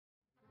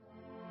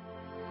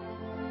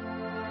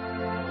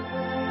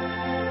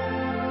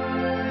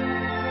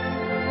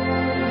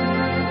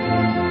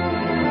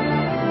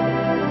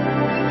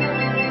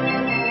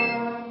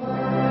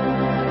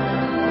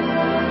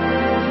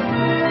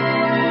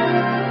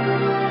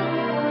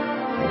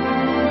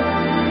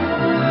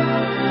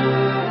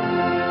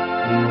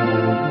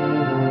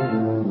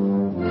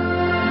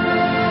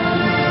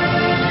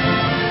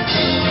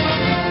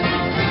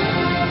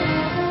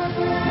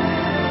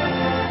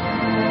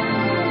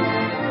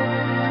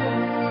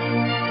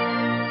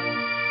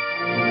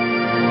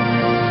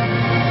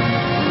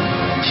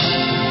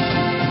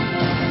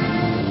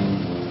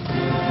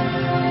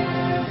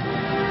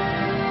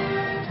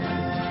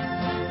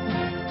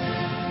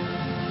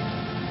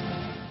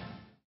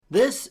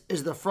This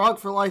is the Frog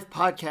for Life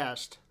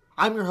podcast.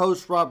 I'm your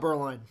host, Rob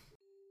Berline.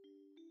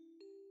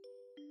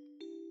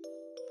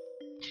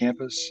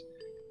 Campus,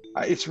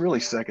 it's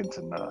really second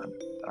to none,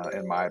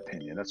 in my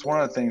opinion. That's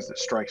one of the things that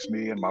strikes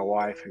me and my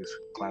wife, who's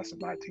class of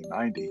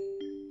 1990.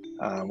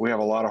 We have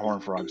a lot of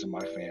Horned Frogs in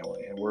my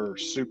family, and we're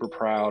super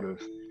proud of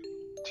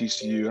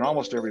TCU in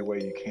almost every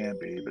way you can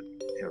be. But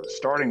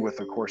starting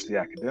with, of course, the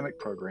academic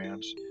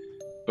programs,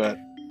 but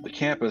the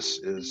campus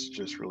is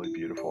just really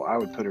beautiful. I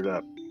would put it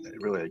up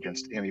really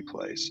against any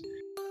place.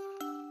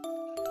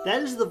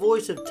 That is the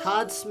voice of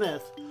Todd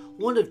Smith,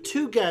 one of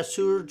two guests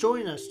who are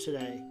joining us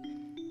today.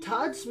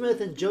 Todd Smith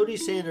and Jody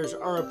Sanders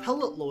are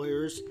appellate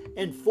lawyers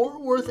in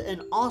Fort Worth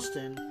and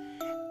Austin,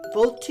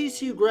 both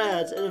TCU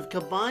grads, and have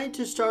combined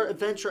to start a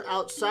venture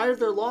outside of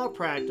their law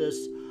practice,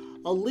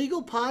 a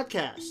legal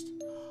podcast.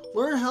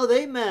 Learn how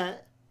they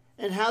met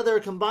and how their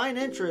combined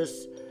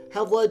interests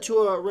have led to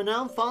a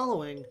renowned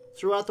following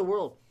throughout the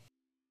world.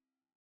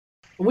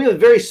 We have a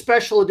very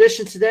special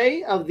edition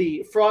today of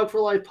the Frog for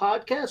Life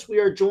podcast. We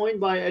are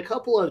joined by a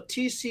couple of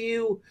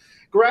TCU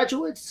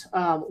graduates,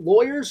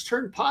 lawyers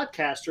turned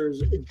podcasters,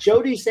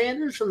 Jody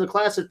Sanders from the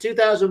class of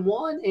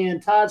 2001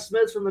 and Todd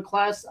Smith from the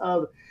class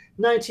of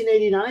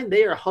 1989.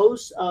 They are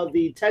hosts of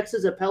the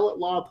Texas Appellate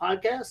Law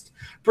podcast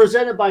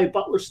presented by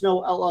Butler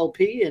Snow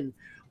LLP, and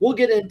we'll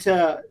get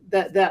into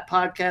that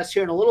podcast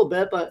here in a little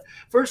bit. But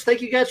first,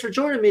 thank you guys for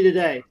joining me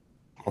today.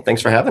 Well,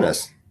 thanks for having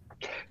us.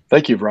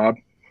 Thank you, Rob.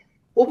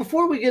 Well,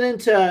 before we get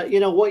into,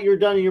 what you're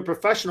done in your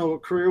professional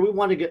career, we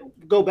want to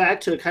go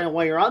back to kind of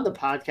why you're on the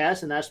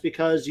podcast, and that's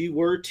because you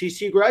were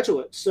TCU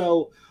graduates.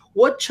 So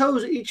what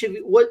chose each of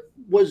you? What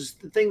was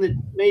the thing that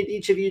made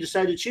each of you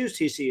decide to choose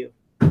TCU?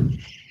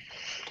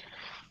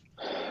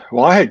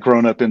 Well, I had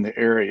grown up in the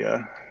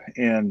area,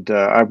 and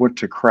I went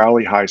to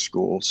Crowley High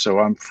School. So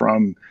I'm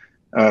from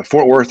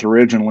Fort Worth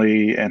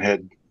originally and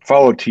had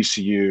followed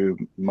TCU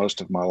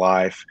most of my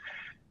life,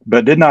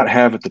 but did not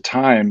have at the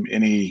time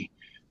any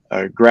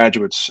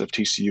graduates of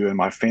TCU in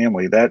my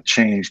family. That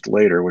changed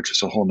later, which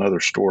is a whole nother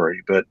story.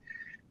 But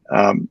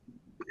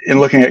in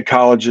looking at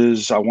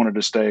colleges, I wanted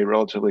to stay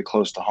relatively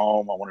close to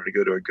home. I wanted to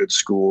go to a good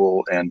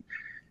school, and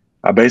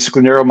I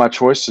basically narrowed my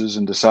choices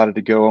and decided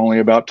to go only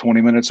about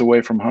 20 minutes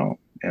away from home.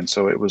 And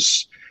so it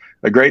was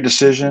a great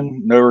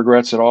decision, no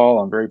regrets at all.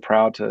 I'm very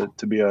proud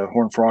to be a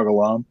Horned Frog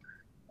alum.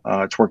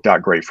 It's worked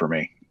out great for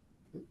me.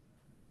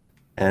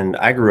 And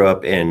I grew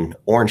up in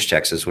Orange,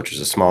 Texas, which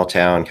is a small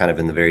town kind of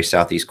in the very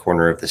southeast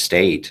corner of the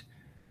state,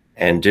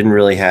 and didn't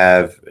really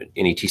have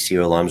any TCU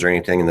alums or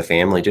anything in the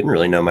family, didn't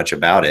really know much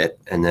about it.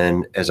 And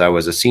then as I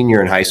was a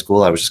senior in high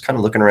school, I was just kind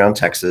of looking around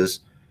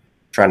Texas,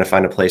 trying to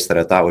find a place that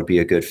I thought would be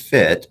a good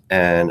fit.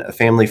 And a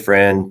family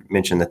friend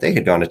mentioned that they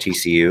had gone to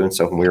TCU. And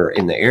so when we were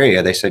in the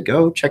area, they said,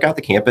 go check out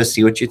the campus,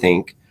 see what you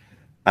think.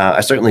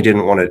 I certainly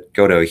didn't want to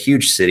go to a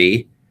huge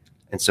city.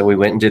 And so we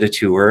went and did a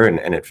tour,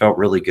 and it felt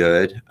really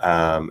good.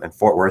 And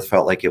Fort Worth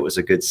felt like it was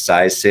a good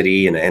size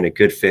city and a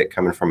good fit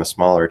coming from a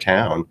smaller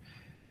town.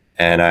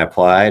 And I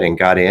applied and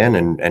got in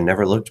and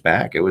never looked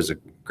back. It was a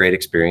great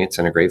experience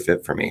and a great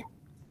fit for me.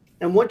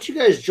 And once you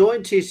guys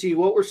joined TCU,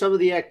 what were some of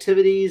the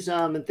activities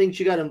and things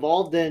you got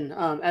involved in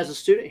as a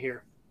student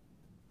here?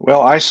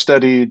 Well, I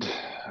studied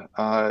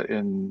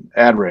in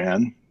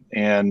AdRan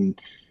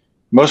and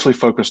mostly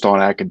focused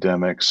on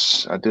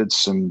academics. I did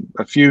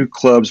a few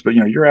clubs, but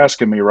you're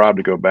asking me, Rob,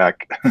 to go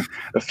back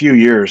a few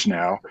years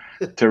now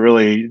to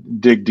really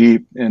dig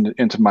deep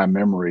into my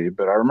memory.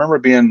 But I remember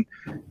being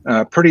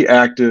pretty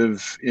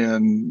active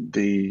in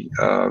the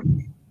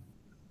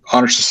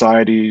honor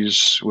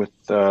societies with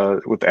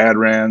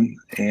AdRan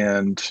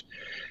and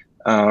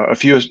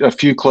a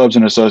few clubs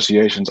and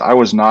associations. I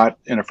was not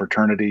in a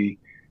fraternity.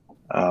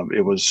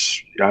 It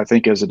was, I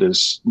think, as it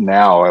is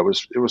now, it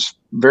was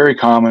very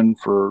common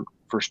for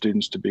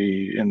students to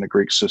be in the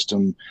Greek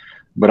system,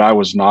 but I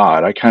was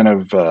not. I kind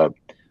of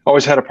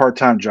always had a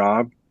part-time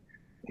job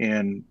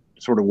and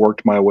sort of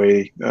worked my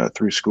way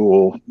through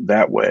school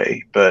that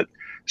way, but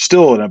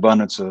still an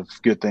abundance of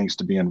good things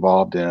to be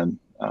involved in,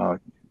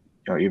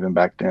 even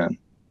back then.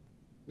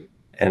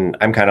 And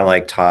I'm kind of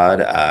like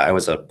Todd. I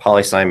was a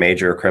poli-sci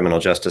major, criminal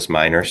justice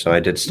minor, so I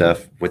did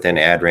stuff within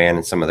AdRan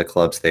and some of the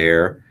clubs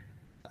there.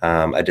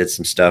 I did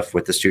some stuff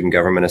with the Student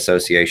Government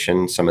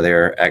Association, some of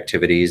their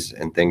activities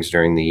and things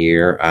during the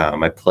year.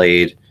 I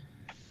played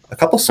a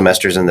couple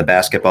semesters in the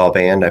basketball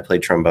band. I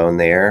played trombone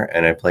there,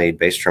 and I played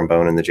bass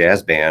trombone in the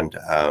jazz band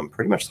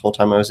pretty much the whole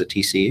time I was at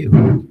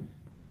TCU.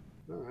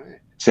 All right.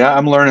 See,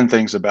 I'm learning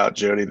things about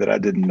Jody that I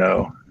didn't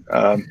know.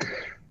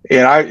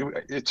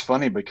 It's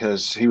funny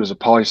because he was a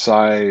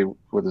poli-sci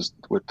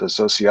with the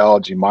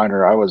sociology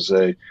minor. I was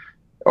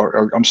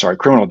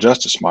criminal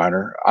justice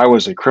minor. I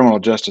was a criminal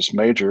justice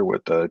major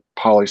with the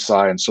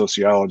poli-sci and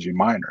sociology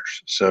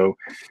minors. So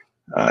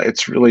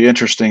it's really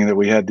interesting that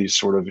we had these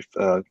sort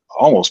of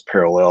almost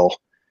parallel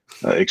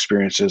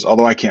experiences,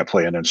 although I can't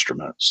play an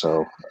instrument.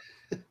 So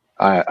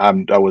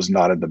I was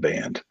not in the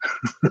band.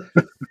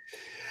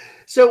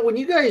 So when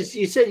you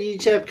said you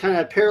each have kind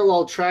of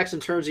parallel tracks in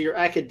terms of your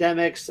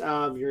academics,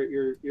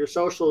 your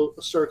social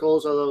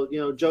circles.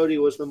 Although Jody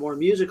was the more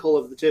musical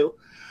of the two.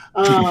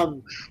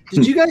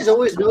 Did you guys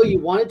always know you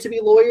wanted to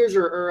be lawyers,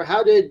 or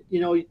how did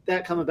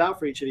that come about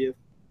for each of you?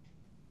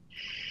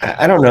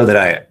 I don't know that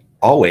I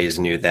always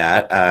knew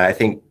that. I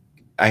think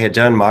I had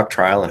done mock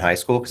trial in high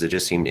school because it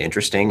just seemed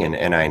interesting,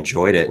 and I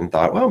enjoyed it and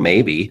thought, well,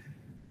 maybe.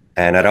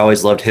 And I'd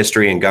always loved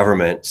history and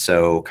government.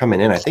 So coming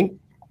in, I think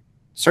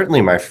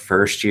certainly my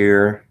first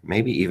year,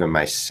 maybe even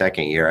my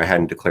second year, I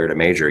hadn't declared a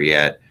major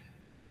yet,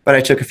 but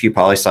I took a few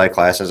poli-sci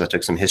classes. I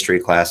took some history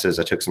classes.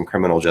 I took some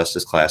criminal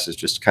justice classes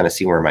just to kind of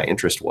see where my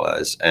interest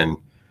was. And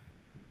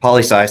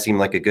poli-sci seemed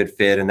like a good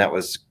fit. And that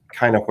was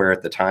kind of where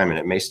at the time, and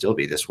it may still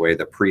be this way,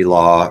 the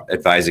pre-law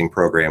advising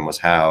program was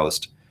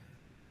housed.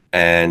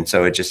 And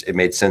so it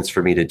made sense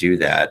for me to do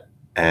that.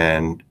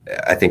 And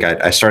I think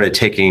I started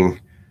taking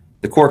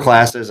the core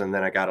classes, and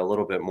then I got a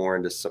little bit more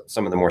into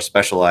some of the more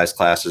specialized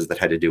classes that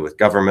had to do with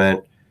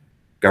government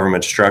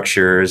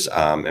structures,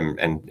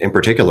 and in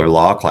particular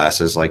law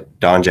classes. Like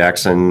Don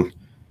Jackson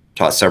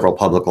taught several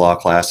public law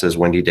classes.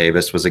 Wendy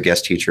Davis was a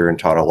guest teacher and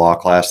taught a law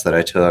class that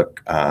I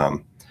took.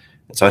 And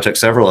so I took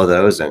several of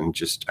those, and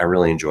I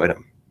really enjoyed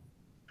them.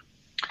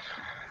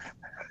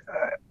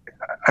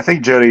 I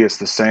think, Jody, it's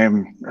the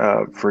same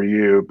for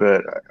you,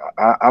 but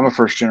I'm a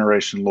first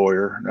generation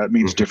lawyer. That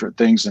means different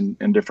things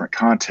in different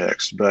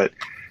contexts. But,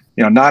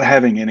 not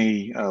having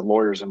any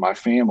lawyers in my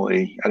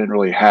family, I didn't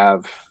really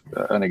have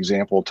an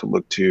example to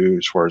look to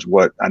as far as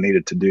what I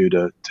needed to do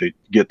to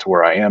get to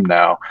where I am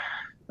now.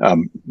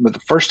 But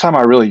the first time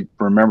I really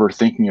remember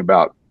thinking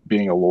about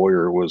being a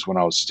lawyer was when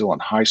I was still in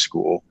high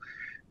school.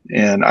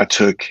 And I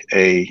took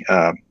a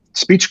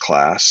speech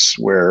class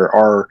where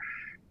our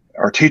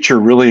teacher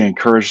really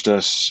encouraged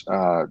us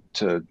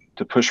to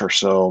push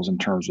ourselves in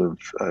terms of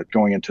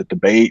going into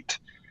debate,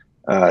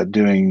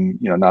 doing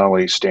not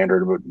only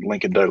standard but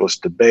Lincoln Douglas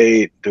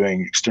debate,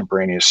 doing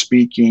extemporaneous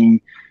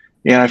speaking.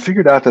 And I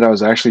figured out that I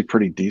was actually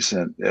pretty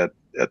decent at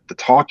the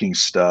talking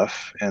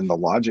stuff and the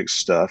logic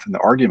stuff and the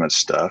argument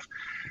stuff.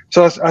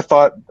 So I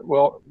thought,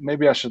 well,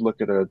 maybe I should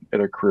look at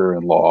a career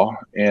in law.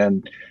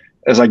 And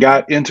as I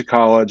got into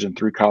college and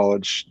through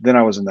college, then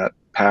I was in that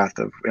path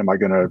of, am I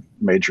going to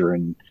major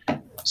in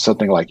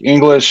something like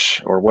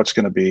English, or what's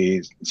going to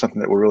be something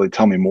that will really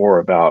tell me more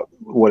about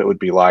what it would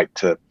be like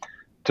to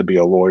be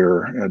a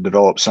lawyer and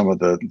develop some of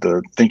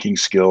the thinking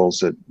skills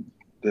that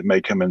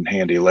may come in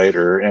handy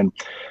later. And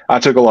I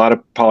took a lot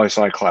of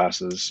poli-sci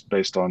classes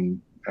based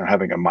on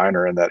having a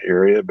minor in that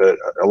area, but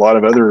a lot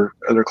of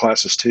other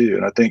classes too.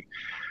 And I think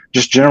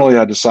just generally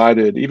I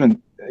decided,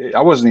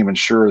 I wasn't even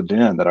sure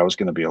then that I was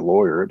going to be a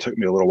lawyer. It took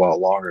me a little while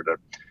longer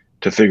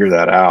to figure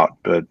that out,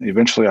 but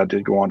eventually I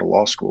did go on to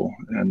law school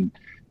and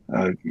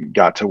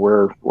got to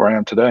where I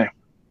am today.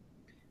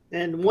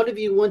 And one of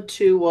you went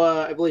to,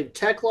 I believe,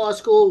 Tech Law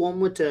School. One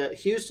went to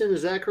Houston.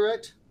 Is that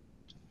correct?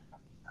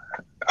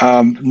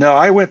 No,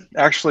 I went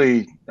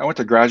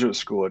to graduate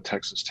school at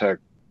Texas Tech.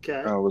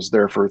 Okay. I was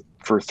there for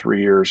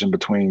 3 years in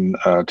between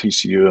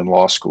TCU and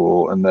law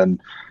school. And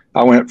then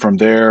I went from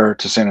there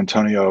to San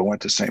Antonio. I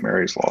went to St.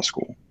 Mary's Law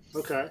School.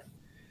 Okay.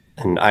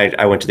 And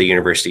I went to the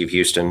University of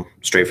Houston,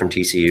 straight from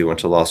TCU, went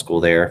to law school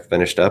there,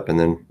 finished up, and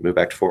then moved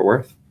back to Fort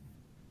Worth.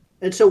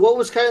 And so what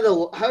was how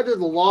did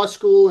the law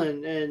school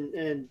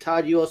and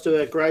Todd, you also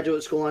had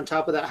graduate school on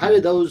top of that, how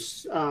did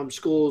those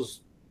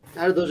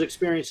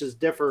experiences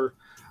differ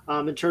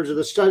in terms of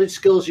the study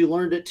skills you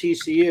learned at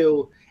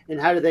TCU, and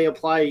how did they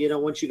apply,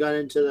 once you got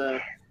into the,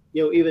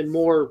 even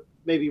more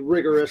maybe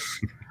rigorous,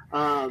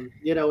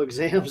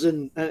 exams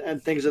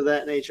and things of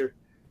that nature?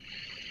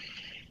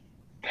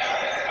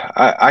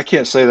 I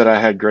can't say that I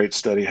had great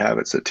study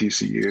habits at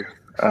TCU.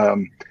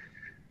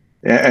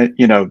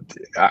 And,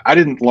 I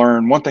didn't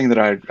learn. One thing that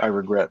I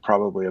regret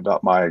probably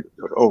about my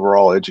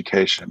overall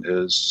education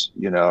is,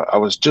 I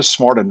was just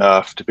smart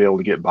enough to be able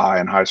to get by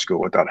in high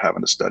school without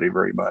having to study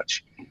very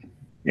much.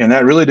 And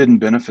that really didn't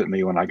benefit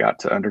me when I got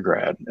to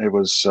undergrad. It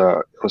was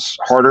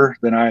harder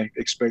than I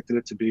expected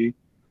it to be.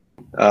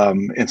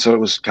 And so it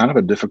was kind of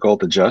a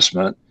difficult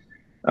adjustment.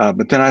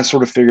 But then I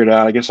sort of figured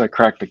out, I guess I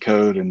cracked the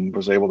code and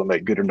was able to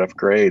make good enough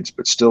grades,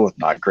 but still with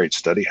not great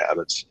study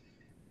habits.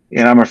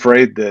 And I'm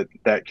afraid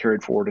that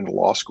carried forward into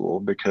law school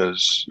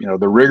because,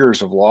 the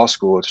rigors of law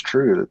school, it's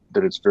true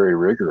that it's very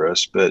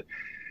rigorous, but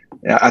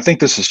I think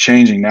this is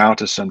changing now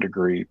to some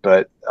degree.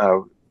 But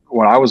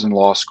when I was in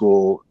law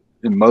school,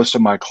 in most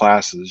of my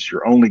classes,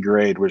 your only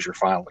grade was your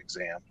final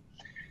exam.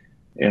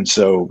 And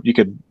so you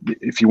could,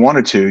 if you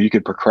wanted to, you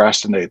could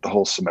procrastinate the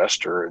whole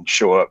semester and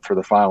show up for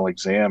the final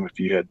exam if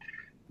you had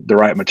the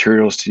right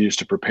materials to use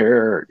to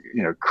prepare,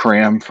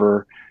 cram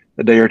for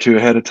a day or two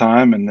ahead of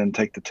time and then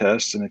take the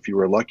test. And if you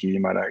were lucky,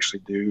 you might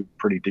actually do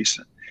pretty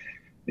decent.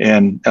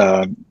 And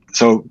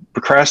so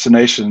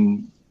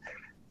procrastination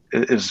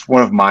is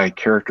one of my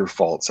character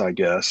faults, I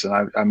guess.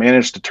 And I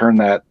managed to turn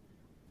that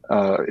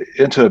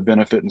into a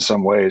benefit in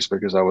some ways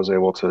because I was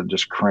able to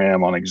just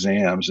cram on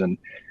exams. And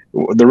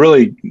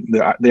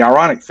the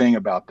ironic thing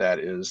about that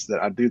is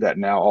that I do that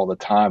now all the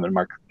time in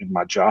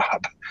my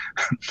job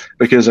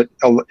because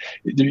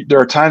there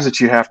are times that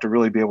you have to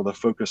really be able to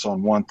focus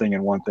on one thing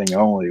and one thing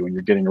only when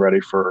you're getting ready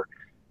for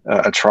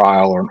a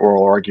trial or an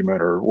oral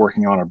argument or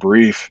working on a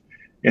brief.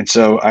 And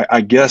so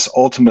I guess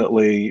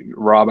ultimately,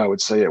 Rob, I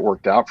would say it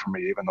worked out for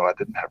me, even though I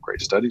didn't have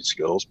great study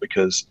skills,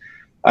 because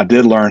I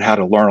did learn how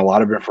to learn a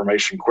lot of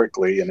information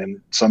quickly and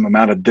in some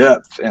amount of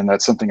depth. And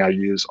that's something I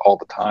use all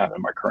the time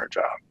in my current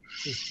job.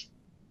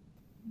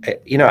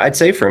 I'd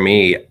say for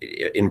me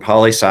in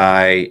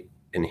poli-sci,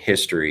 in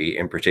history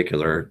in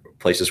particular,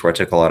 places where I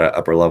took a lot of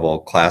upper level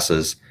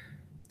classes,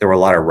 there were a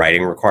lot of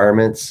writing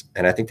requirements.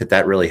 And I think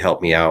that really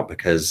helped me out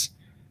because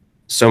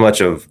so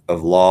much of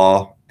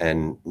law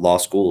and law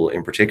school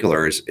in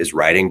particular is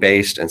writing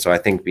based. And so I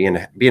think being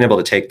able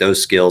to take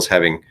those skills,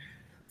 having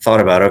thought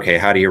about, okay,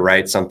 how do you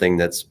write something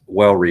that's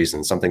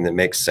well-reasoned, something that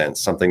makes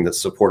sense, something that's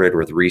supported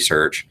with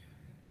research?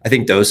 I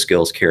think those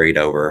skills carried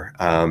over.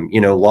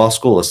 Law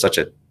school is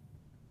it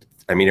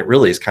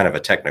really is kind of a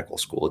technical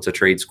school. It's a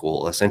trade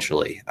school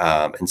essentially.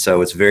 And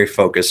so it's very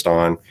focused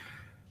on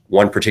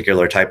one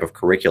particular type of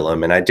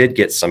curriculum. And I did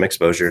get some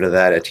exposure to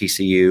that at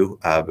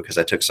TCU because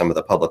I took some of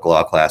the public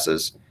law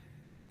classes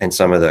and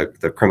some of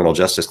the criminal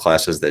justice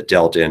classes that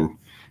dealt in,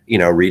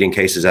 reading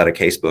cases out of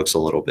case books a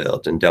little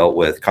bit and dealt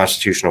with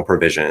constitutional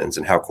provisions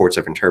and how courts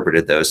have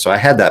interpreted those. So I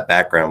had that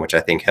background, which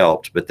I think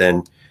helped. But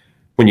then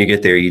when you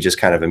get there, you just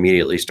kind of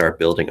immediately start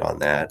building on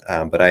that.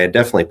 But I had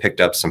definitely picked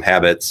up some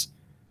habits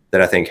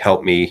that I think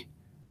helped me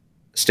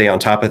stay on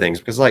top of things.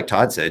 Because like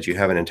Todd said, you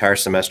have an entire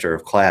semester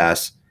of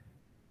class,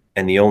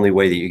 and the only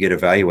way that you get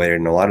evaluated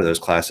in a lot of those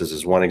classes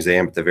is one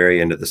exam at the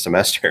very end of the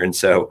semester. And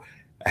so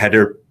I had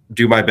to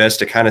do my best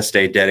to kind of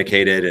stay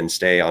dedicated and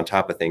stay on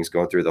top of things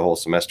going through the whole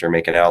semester,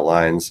 making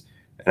outlines.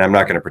 And I'm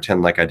not going to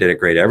pretend like I did it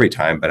great every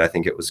time, but I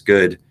think it was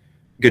good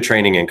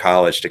training in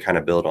college to kind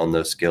of build on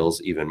those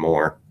skills even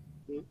more.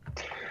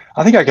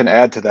 I think I can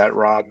add to that,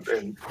 Rob,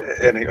 and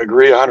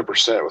agree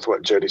 100% with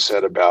what Jody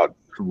said about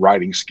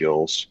writing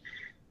skills.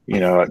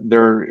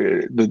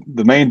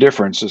 The main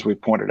difference, as we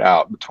pointed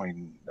out,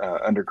 between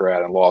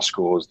undergrad and law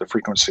school is the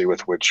frequency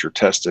with which you're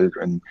tested,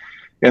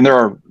 and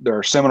there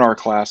are seminar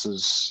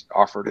classes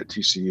offered at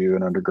TCU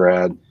and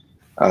undergrad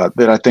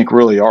that I think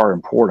really are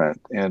important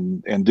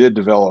and did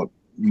develop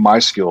my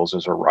skills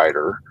as a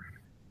writer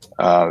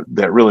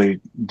that really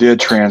did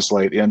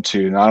translate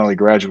into not only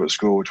graduate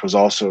school, which was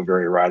also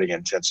very writing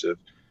intensive,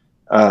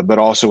 but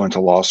also into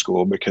law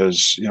school,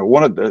 because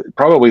one of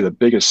probably the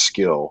biggest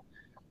skill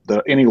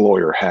that any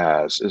lawyer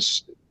has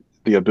is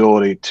the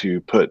ability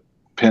to put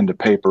pen to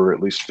paper, at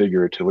least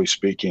figuratively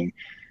speaking,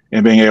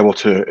 and being able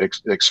to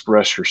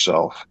express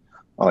yourself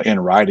in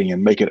writing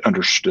and make it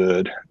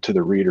understood to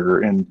the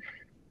reader. And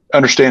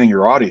understanding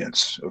your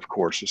audience, of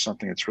course, is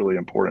something that's really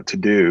important to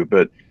do.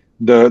 But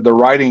the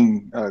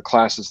writing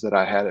classes that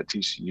I had at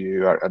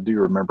TCU, I do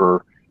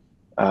remember,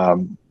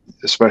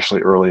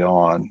 especially early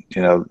on,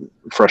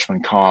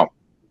 freshman comp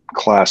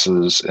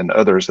classes and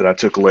others that I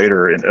took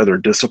later in other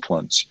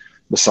disciplines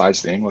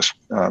besides the English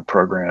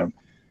program,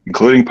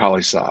 including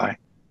poli-sci,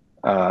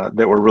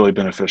 that were really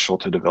beneficial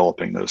to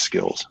developing those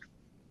skills.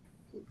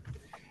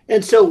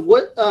 And so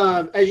what,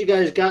 as you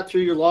guys got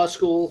through your law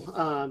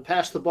school,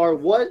 passed the bar,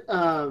 what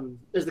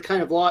is the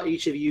kind of law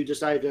each of you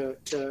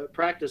decided to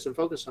practice and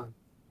focus on?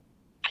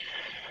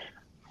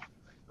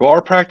 Well,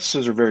 our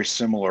practices are very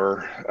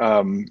similar.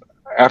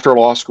 After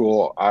law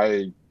school,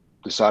 I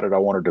decided I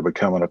wanted to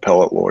become an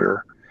appellate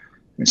lawyer.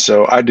 And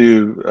so I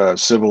do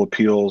civil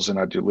appeals and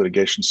I do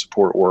litigation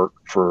support work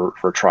for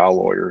trial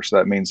lawyers.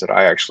 That means that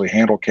I actually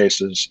handle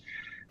cases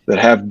that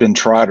have been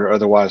tried or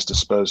otherwise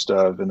disposed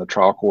of in the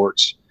trial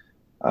courts.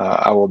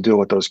 I will deal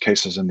with those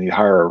cases in the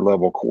higher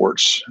level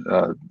courts,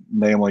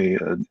 namely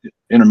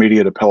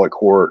intermediate appellate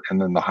court, and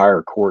then the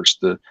higher courts.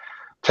 The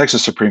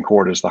Texas Supreme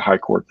Court is the high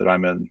court that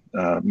I'm in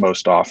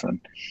most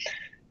often.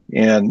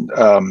 And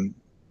I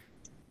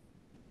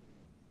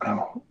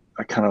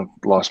kind of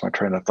lost my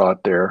train of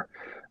thought there.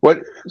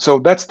 So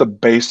that's the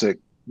basic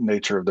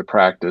nature of the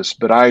practice.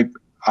 But I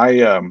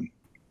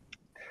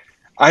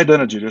had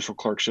done a judicial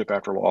clerkship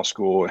after law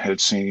school and had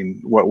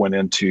seen what went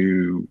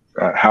into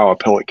how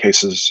appellate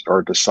cases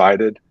are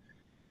decided.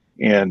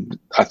 And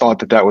I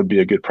thought that would be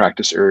a good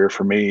practice area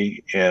for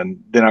me.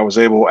 And then I was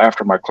able,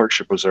 after my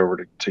clerkship was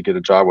over, to get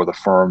a job with a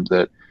firm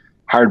that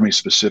hired me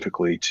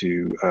specifically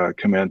to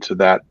come into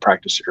that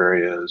practice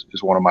area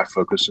as one of my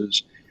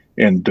focuses,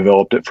 and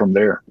developed it from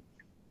there.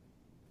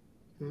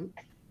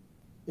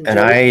 And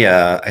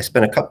I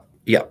spent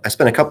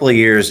a couple of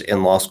years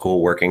in law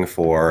school working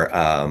for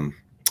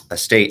a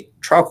state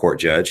trial court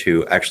judge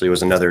who actually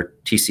was another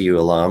TCU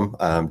alum,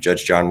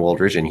 Judge John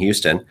Woldridge in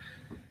Houston.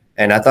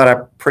 And I thought I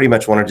pretty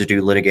much wanted to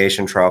do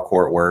litigation trial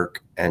court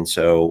work. And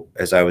so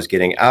as I was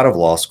getting out of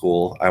law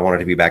school, I wanted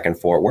to be back in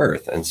Fort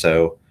Worth. And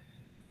so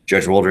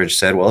Judge Wooldridge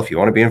said, well, if you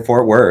want to be in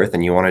Fort Worth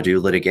and you want to do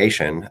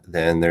litigation,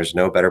 then there's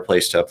no better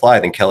place to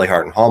apply than Kelly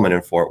Hart and Hallman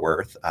in Fort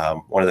Worth.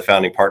 One of the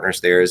founding partners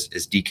there is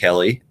D.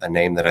 Kelly, a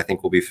name that I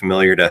think will be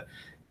familiar to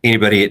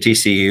anybody at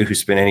TCU who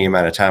spent any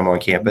amount of time on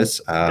campus.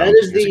 That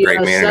is the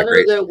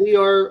center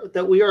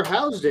that we are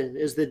housed in,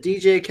 is the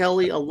DJ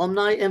Kelly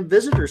Alumni and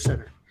Visitor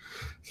Center.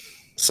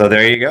 So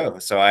there you go.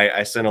 So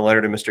I sent a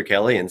letter to Mr.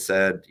 Kelly and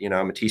said,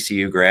 I'm a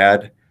TCU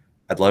grad.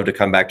 I'd love to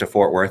come back to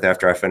Fort Worth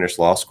after I finish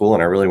law school,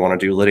 and I really want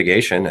to do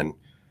litigation. And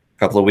a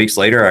couple of weeks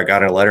later, I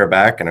got a letter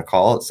back and a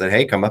call that said,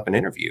 hey, come up and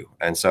interview.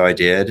 And so I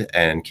did,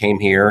 and came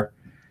here,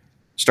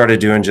 started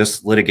doing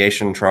just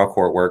litigation trial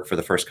court work for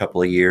the first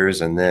couple of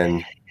years, and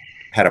then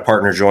had a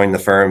partner join the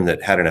firm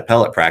that had an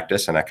appellate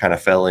practice, and I kind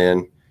of fell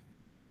in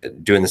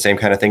doing the same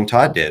kind of thing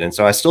Todd did. And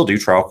so I still do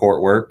trial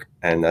court work,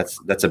 and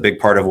that's a big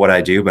part of what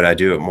I do, but I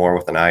do it more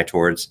with an eye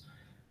towards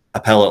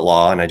appellate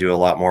law, and I do a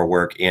lot more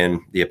work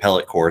in the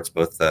appellate courts,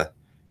 both the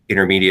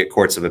intermediate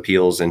courts of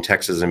appeals in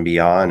Texas and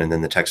beyond, and then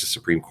the Texas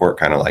Supreme Court,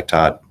 kind of like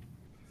Todd.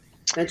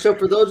 And so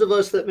for those of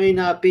us that may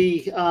not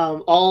be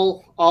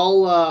all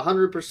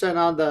 100%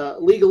 on the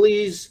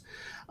legalese,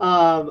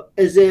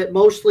 is it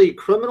mostly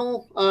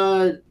criminal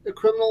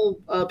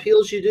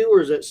appeals you do, or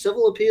is it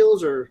civil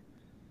appeals, or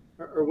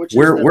which?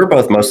 We're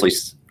both mostly,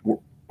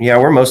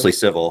 we're mostly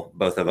civil,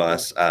 both of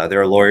us. There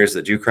are lawyers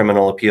that do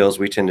criminal appeals.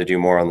 We tend to do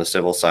more on the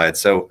civil side.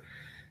 So,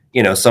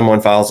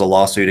 someone files a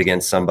lawsuit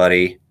against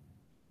somebody,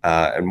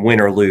 and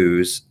win or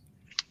lose,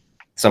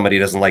 somebody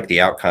doesn't like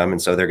the outcome,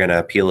 and so they're going to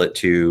appeal it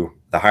to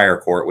the higher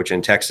court, which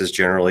in Texas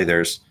generally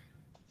there's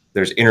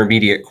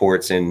intermediate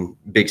courts in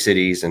big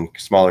cities and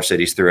smaller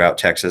cities throughout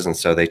Texas, and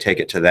so they take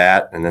it to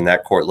that, and then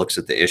that court looks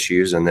at the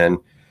issues, and then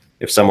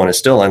if someone is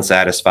still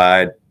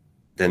unsatisfied,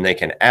 then they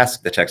can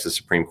ask the Texas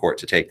Supreme Court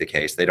to take the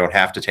case. They don't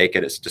have to take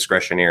it; it's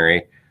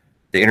discretionary.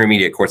 The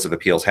intermediate courts of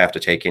appeals have to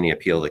take any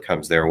appeal that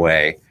comes their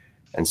way,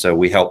 and so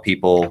we help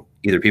people,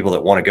 either people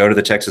that want to go to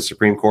the Texas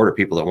Supreme Court or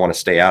people that want to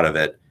stay out of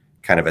it,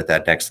 kind of at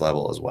that next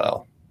level as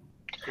well.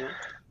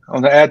 I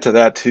want to add to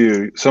that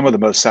too, some of the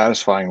most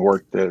satisfying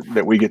work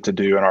that we get to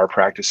do in our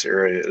practice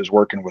area is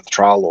working with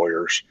trial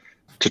lawyers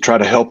to try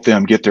to help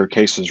them get their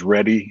cases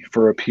ready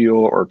for appeal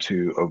or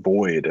to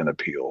avoid an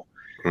appeal.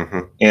 Mm-hmm.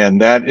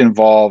 And that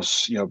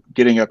involves,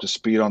 getting up to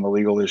speed on the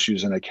legal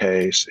issues in a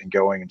case and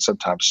going and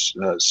sometimes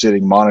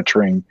sitting,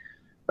 monitoring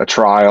a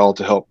trial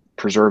to help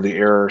preserve the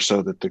error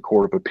so that the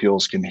Court of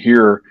Appeals can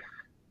hear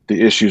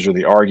the issues or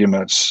the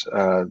arguments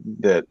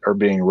that are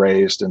being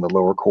raised in the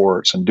lower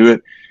courts, and do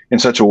it in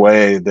such a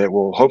way that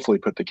will hopefully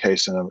put the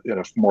case in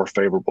a more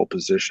favorable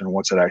position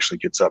once it actually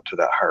gets up to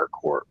that higher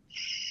court.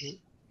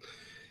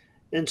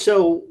 And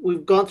so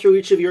we've gone through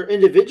each of your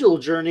individual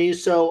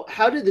journeys. So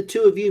how did the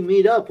two of you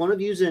meet up? One of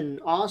you's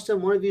in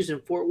Austin, one of you's in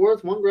Fort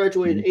Worth. One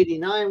graduated in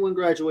 89, one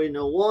graduated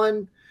in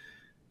 01.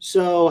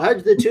 So how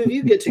did the two of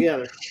you get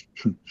together?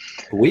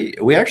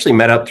 We actually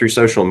met up through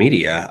social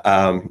media.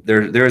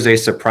 There is a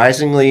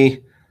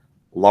surprisingly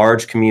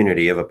large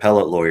community of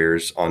appellate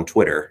lawyers on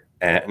Twitter,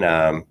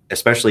 and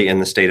especially in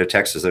the state of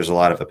Texas, there's a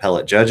lot of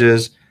appellate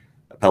judges,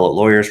 appellate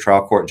lawyers,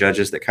 trial court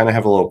judges that kind of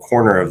have a little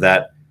corner of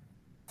that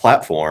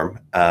platform.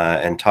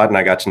 And Todd and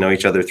I got to know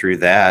each other through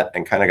that,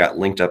 and kind of got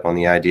linked up on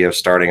the idea of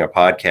starting a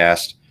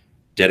podcast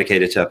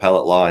dedicated to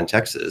appellate law in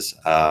Texas.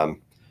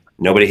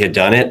 Nobody had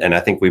done it, and I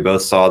think we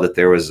both saw that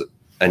there was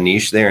a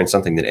niche there and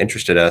something that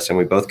interested us, and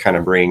we both kind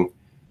of bring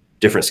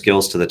different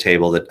skills to the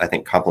table that I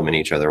think complement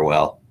each other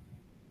well.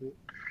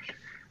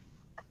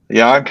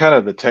 Yeah, I'm kind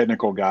of the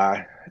technical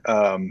guy.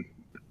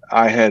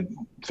 I had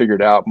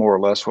figured out more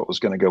or less what was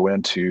going to go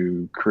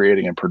into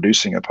creating and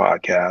producing a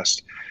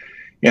podcast,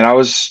 and I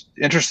was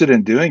interested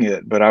in doing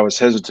it, but I was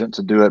hesitant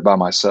to do it by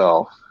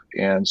myself,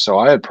 and so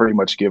I had pretty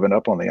much given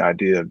up on the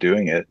idea of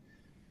doing it.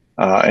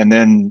 And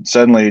then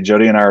suddenly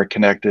Jody and I are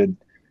connected.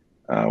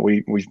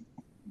 We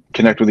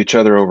connect with each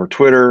other over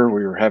Twitter.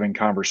 We were having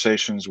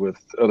conversations with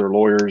other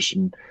lawyers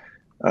and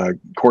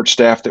court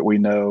staff that we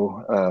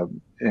know.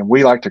 And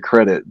we like to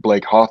credit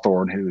Blake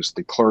Hawthorne, who is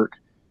the clerk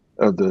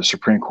of the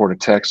Supreme Court of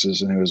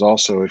Texas and who is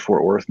also a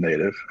Fort Worth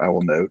native, I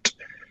will note,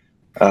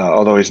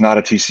 although he's not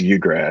a TCU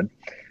grad,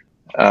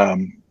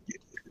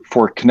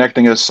 for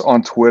connecting us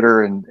on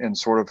Twitter and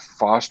sort of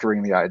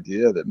fostering the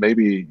idea that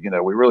maybe,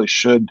 we really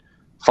should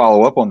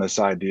follow up on this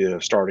idea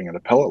of starting an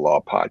appellate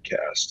law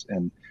podcast.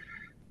 And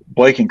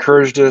Blake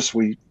encouraged us.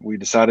 We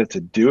decided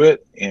to do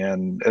it.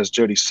 And as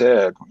Jody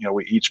said,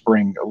 we each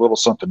bring a little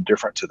something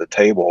different to the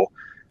table.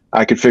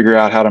 I could figure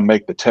out how to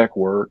make the tech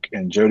work,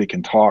 and Jody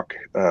can talk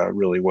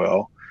really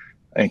well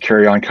and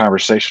carry on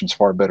conversations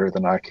far better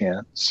than I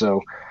can.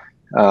 So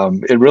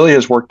it really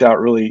has worked out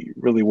really,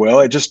 really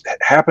well. It just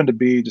happened to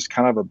be just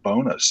kind of a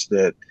bonus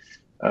that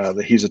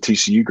he's a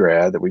TCU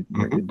grad, that we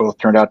both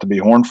turned out to be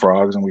Horned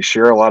Frogs, and we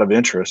share a lot of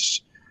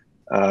interests.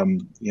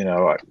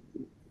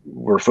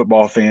 We're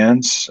football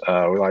fans.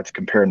 We like to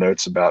compare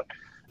notes about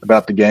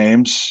the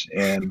games,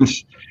 and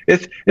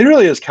it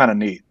really is kind of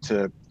neat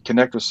to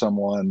connect with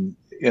someone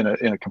in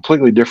a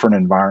completely different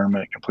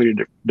environment,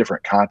 completely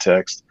different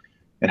context,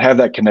 and have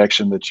that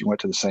connection that you went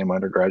to the same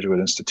undergraduate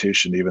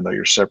institution, even though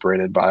you're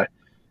separated by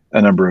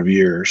a number of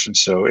years. And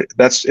so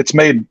it's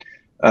made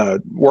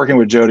working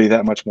with Jody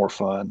that much more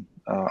fun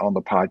on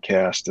the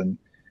podcast, and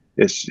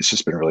it's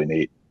just been really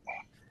neat.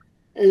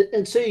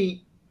 And so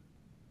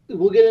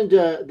we'll get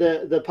into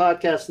the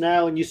podcast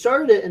now. And you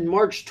started it in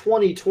March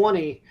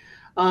 2020.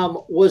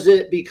 Was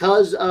it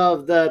because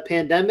of the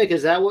pandemic?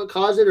 Is that what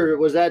caused it, or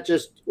was that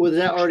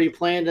already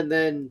planned and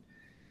then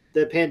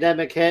the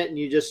pandemic hit and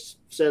you just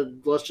said,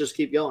 let's just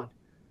keep going?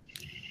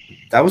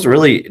 That was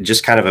really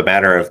just kind of a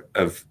matter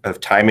of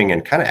timing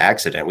and kind of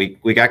accident.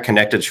 We got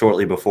connected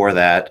shortly before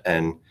that,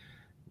 and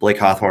Blake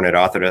Hawthorne had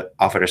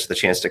offered us the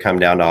chance to come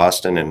down to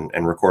Austin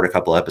and record a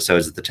couple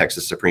episodes at the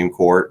Texas Supreme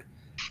Court.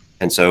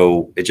 And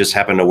so it just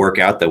happened to work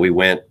out that we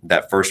went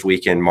that first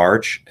week in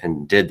March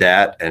and did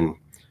that. And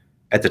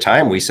at the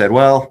time we said,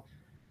 well,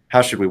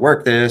 how should we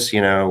work this?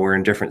 We're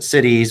in different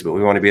cities, but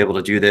we want to be able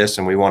to do this,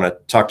 and we want to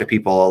talk to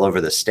people all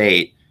over the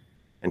state.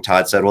 And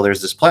Todd said, well,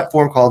 there's this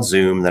platform called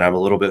Zoom that I'm a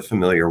little bit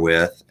familiar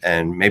with,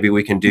 and maybe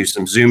we can do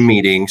some Zoom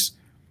meetings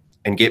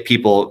and get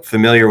people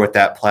familiar with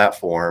that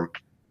platform.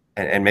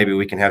 And maybe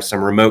we can have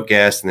some remote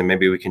guests, and then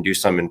maybe we can do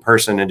some in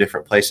person in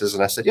different places.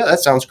 And I said, yeah, that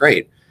sounds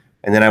great.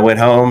 And then I went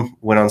home,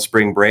 went on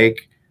spring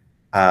break.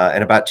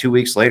 And about 2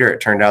 weeks later, it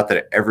turned out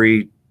that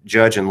every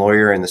judge and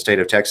lawyer in the state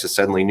of Texas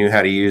suddenly knew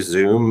how to use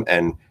Zoom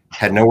and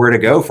had nowhere to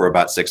go for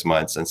about 6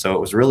 months. And so it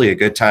was really a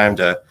good time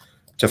to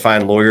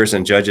find lawyers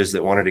and judges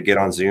that wanted to get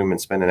on Zoom and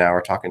spend an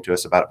hour talking to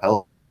us about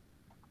appellate.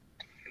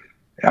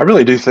 I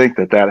really do think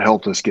that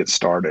helped us get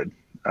started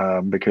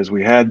because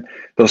we had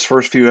those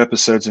first few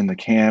episodes in the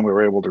can. We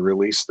were able to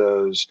release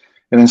those,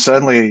 and then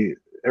suddenly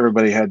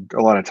everybody had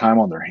a lot of time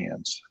on their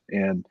hands,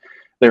 and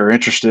they were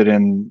interested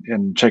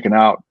in checking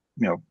out,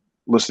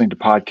 listening to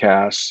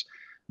podcasts,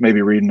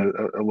 maybe reading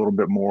a little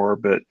bit more.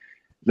 But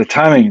the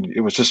timing,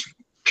 it was just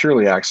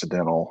purely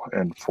accidental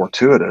and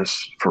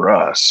fortuitous for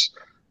us.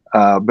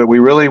 But we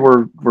really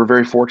were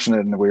very fortunate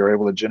in that we were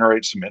able to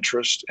generate some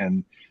interest,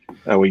 and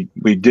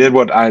we did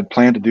what I had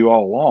planned to do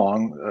all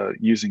along,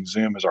 using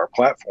Zoom as our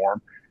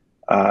platform,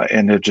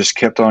 and it just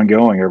kept on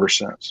going ever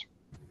since.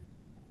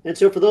 And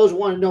so for those who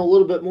want to know a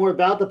little bit more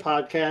about the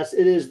podcast,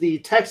 it is the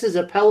Texas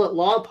Appellate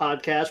Law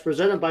Podcast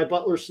presented by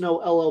Butler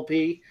Snow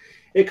LLP.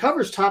 It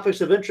covers topics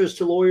of interest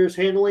to lawyers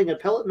handling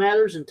appellate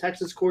matters in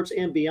Texas courts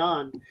and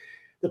beyond.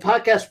 The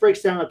podcast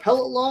breaks down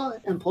appellate law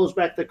and pulls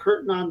back the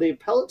curtain on the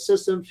appellate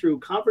system through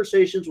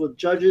conversations with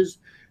judges,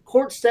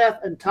 court staff,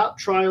 and top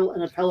trial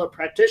and appellate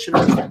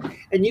practitioners.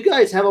 And you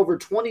guys have over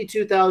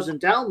 22,000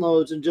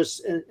 downloads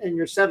in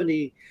your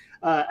 70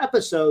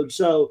 episodes.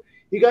 So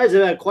you guys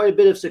have had quite a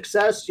bit of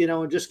success,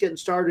 and just getting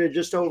started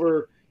just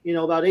over,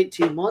 about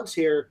 18 months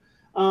here.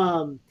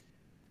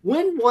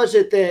 When was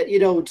it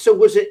that, so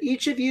was it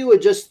each of you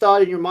had just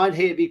thought in your mind,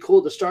 hey, it'd be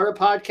cool to start a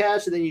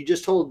podcast, and then you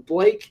just told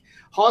Blake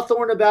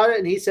Hawthorne about it,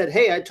 and he said,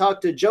 hey, I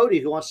talked to Jody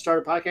who wants to start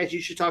a podcast. You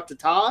should talk to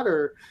Todd,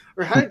 or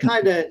how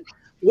did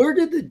where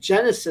did the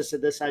genesis of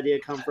this idea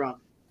come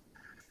from?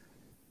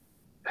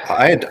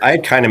 I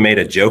had kind of made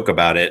a joke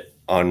about it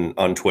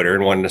on Twitter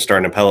and wanted to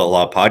start an appellate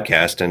law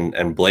podcast,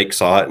 and Blake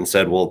saw it and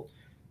said, well,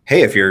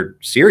 hey, if you're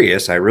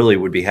serious, I really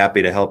would be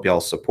happy to help y'all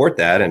support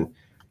that. And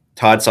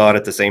Todd saw it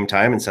at the same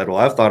time and said, well,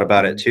 I've thought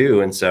about it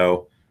too. And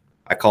so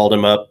I called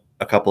him up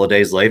a couple of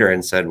days later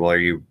and said, well,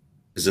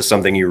 is this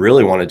something you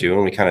really want to do?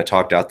 And we kind of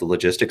talked out the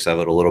logistics of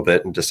it a little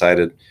bit and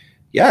decided,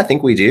 yeah, I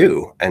think we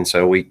do. And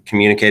so we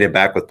communicated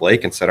back with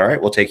Blake and said, all right,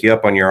 we'll take you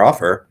up on your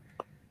offer.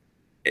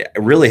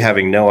 Really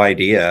having no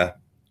idea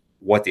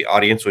what the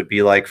audience would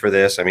be like for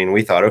this. I mean,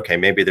 we thought, okay,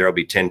 maybe there'll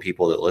be 10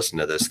 people that listen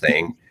to this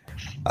thing.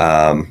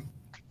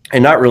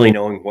 And not really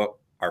knowing what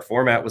our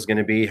format was going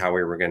to be, how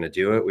we were going to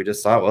do it. We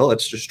just thought, well,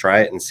 let's just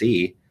try it and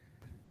see.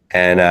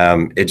 And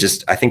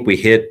I think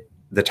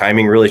the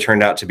timing really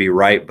turned out to be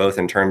right, both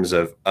in terms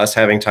of us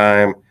having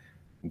time,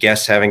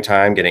 guests having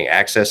time, getting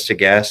access to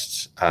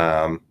guests,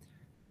 and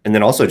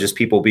then also just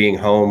people being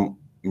home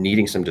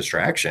needing some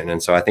distraction.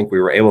 And so I think we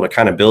were able to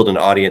kind of build an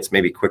audience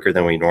maybe quicker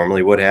than we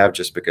normally would have,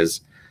 just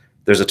because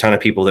there's a ton of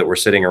people that were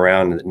sitting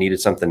around that needed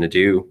something to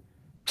do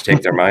to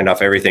take their mind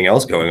off everything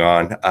else going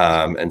on.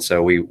 And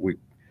so we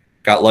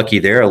got lucky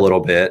there a little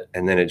bit,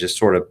 and then it just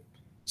sort of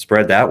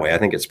spread that way. I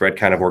think it spread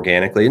kind of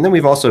organically. And then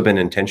we've also been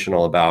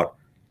intentional about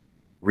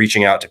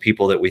reaching out to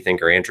people that we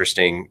think are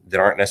interesting that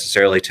aren't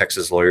necessarily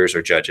Texas lawyers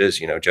or judges,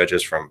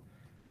 judges from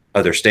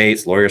other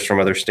states, lawyers from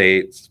other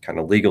states, kind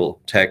of legal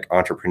tech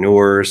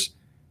entrepreneurs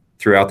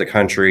throughout the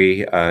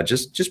country,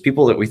 just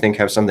people that we think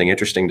have something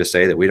interesting to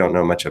say that we don't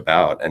know much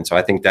about. And so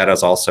I think that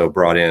has also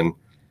brought in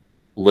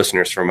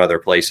listeners from other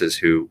places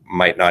who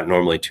might not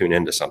normally tune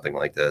into something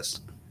like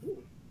this.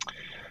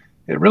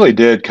 It really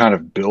did kind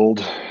of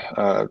build.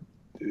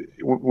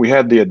 We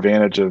had the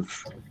advantage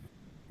of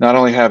not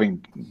only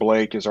having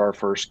Blake as our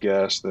first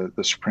guest,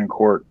 the Supreme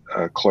Court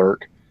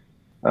clerk,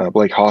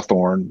 Blake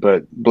Hawthorne,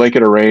 but Blake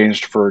had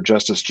arranged for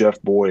Justice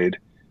Jeff Boyd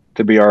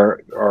to be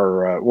our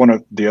one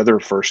of the other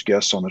first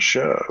guests on the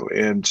show.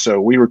 And so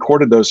we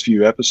recorded those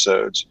few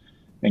episodes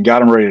and got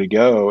them ready to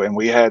go. And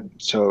we had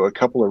a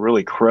couple of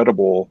really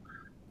credible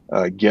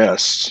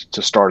guests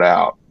to start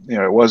out.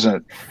 It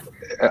wasn't.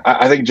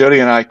 I think Jody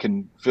and I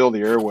can fill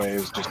the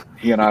airwaves, just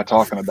he and I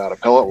talking about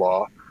appellate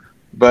law,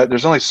 but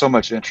there's only so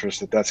much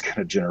interest that's going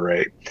to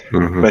generate.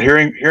 Mm-hmm. But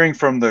hearing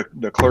from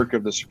the clerk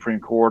of the Supreme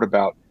Court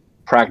about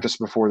practice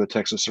before the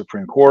Texas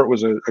Supreme Court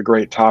was a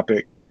great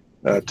topic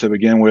to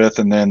begin with,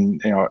 and then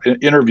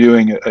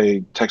interviewing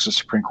a Texas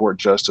Supreme Court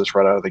justice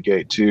right out of the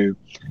gate too,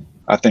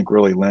 I think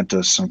really lent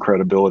us some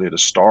credibility to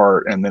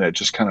start, and then it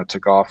just kind of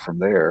took off from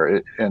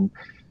there. And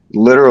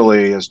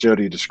literally, as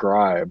Jody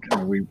described,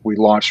 we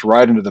launched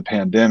right into the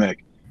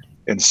pandemic,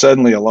 and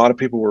suddenly a lot of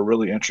people were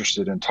really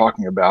interested in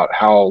talking about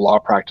how law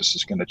practice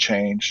is going to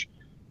change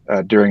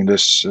during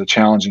this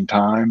challenging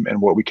time,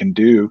 and what we can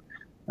do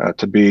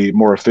to be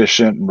more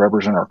efficient and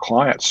represent our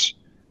clients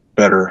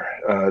better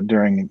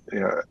during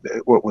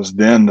what was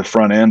then the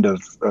front end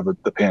of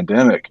the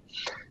pandemic.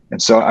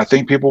 And so I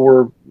think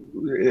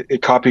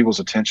it caught people's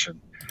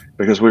attention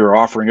because we were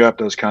offering up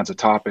those kinds of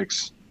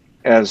topics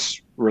as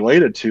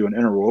related to and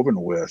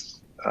interwoven with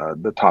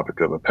the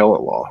topic of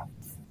appellate law.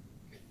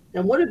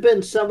 And what have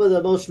been some of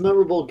the most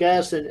memorable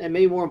guests, and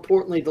maybe more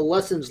importantly, the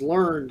lessons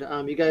learned?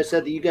 You guys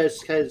said that you guys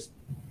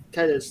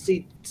kind of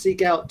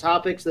seek out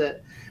topics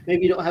that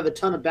maybe you don't have a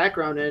ton of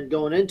background in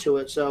going into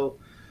it. So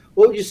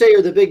what would you say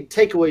are the big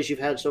takeaways you've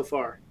had so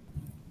far?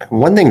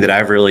 One thing that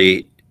I've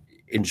really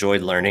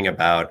enjoyed learning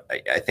about,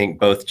 I think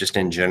both just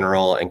in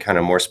general and kind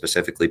of more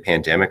specifically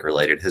pandemic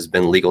related, has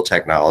been legal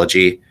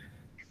technology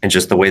and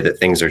just the way that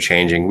things are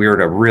changing. We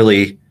were at a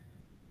really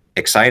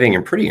exciting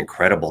and pretty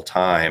incredible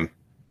time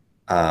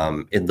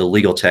in the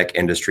legal tech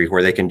industry,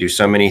 where they can do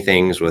so many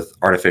things with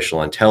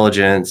artificial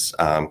intelligence,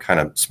 kind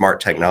of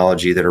smart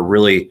technology that are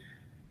really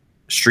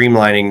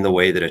streamlining the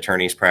way that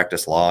attorneys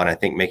practice law, and I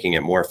think making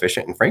it more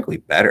efficient and frankly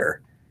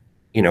better.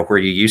 Where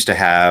you used to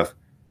have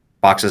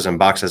boxes and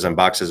boxes and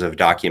boxes of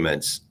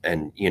documents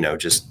and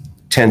just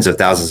tens of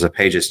thousands of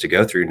pages to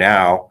go through,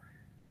 now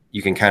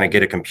you can kind of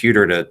get a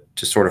computer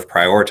to sort of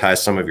prioritize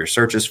some of your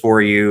searches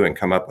for you and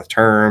come up with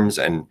terms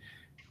and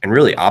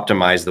really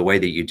optimize the way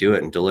that you do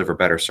it and deliver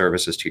better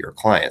services to your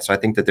clients. So I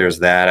think that there's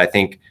that. I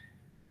think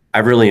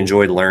I've really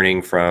enjoyed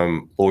learning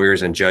from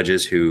lawyers and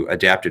judges who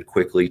adapted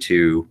quickly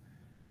to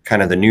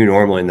kind of the new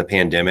normal in the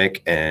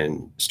pandemic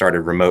and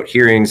started remote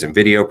hearings and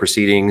video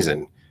proceedings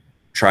and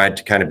tried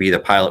to kind of be the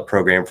pilot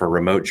program for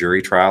remote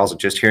jury trials. And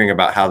just hearing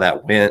about how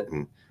that went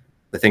and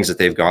the things that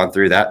they've gone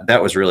through,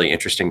 that was really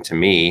interesting to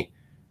me,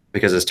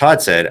 because as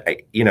Todd said,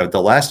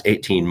 the last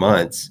 18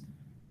 months,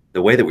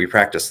 the way that we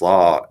practice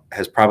law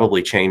has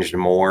probably changed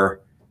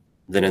more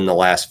than in the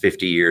last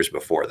 50 years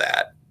before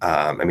that.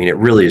 It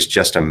really is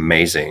just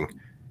amazing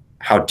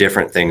how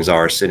different things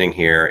are sitting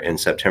here in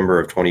September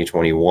of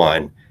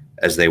 2021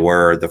 as they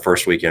were the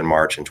first week in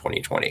March in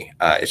 2020.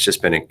 It's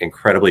just been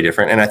incredibly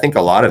different. And I think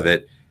a lot of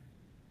it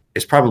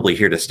is probably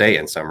here to stay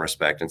in some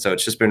respect. And so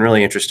it's just been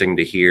really interesting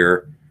to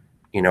hear,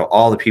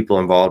 all the people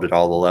involved at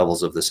all the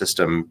levels of the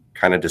system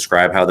kind of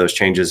describe how those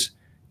changes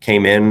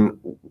came in,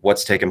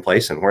 what's taken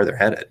place, and where they're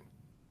headed.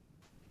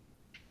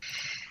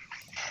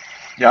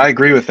 Yeah, I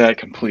agree with that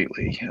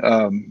completely.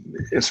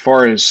 As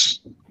far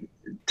as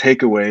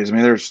takeaways,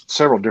 there's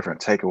several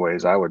different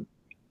takeaways I would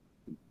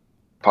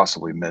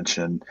possibly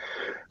mention.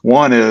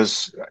 One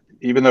is,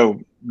 even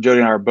though Jody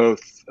and I are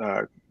both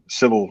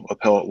civil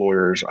appellate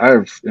lawyers,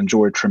 I've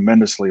enjoyed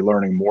tremendously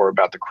learning more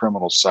about the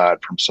criminal side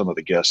from some of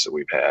the guests that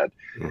we've had,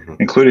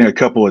 including a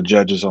couple of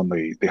judges on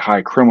the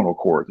high criminal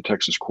court, the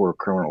Texas Court of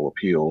Criminal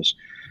Appeals.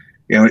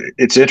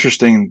 It's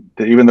interesting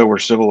that even though we're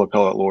civil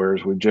appellate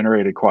lawyers, we've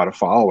generated quite a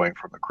following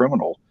from the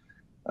criminal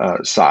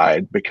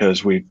side,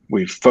 because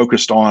we've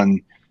focused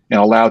on and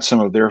allowed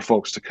some of their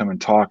folks to come and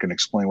talk and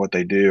explain what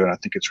they do. And I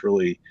think it's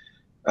really,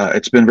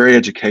 it's been very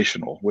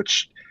educational,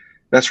 which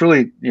that's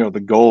really,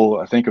 the goal,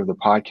 I think, of the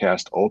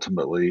podcast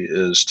ultimately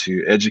is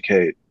to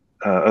educate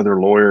other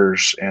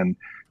lawyers and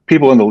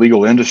people in the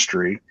legal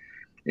industry,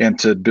 and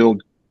to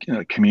build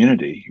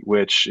community,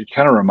 which it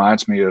kind of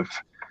reminds me of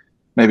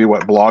maybe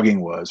what blogging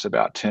was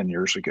about 10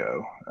 years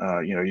ago.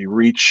 You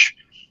reach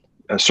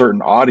a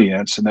certain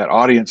audience, and that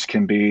audience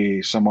can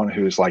be someone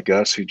who's like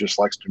us, who just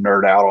likes to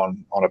nerd out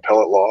on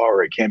appellate law,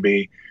 or it can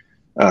be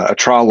a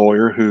trial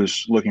lawyer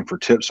who's looking for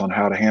tips on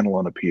how to handle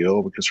an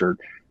appeal because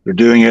they're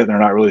doing it and they're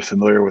not really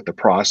familiar with the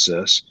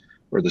process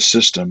or the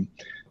system.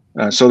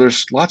 So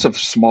there's lots of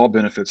small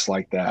benefits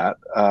like that.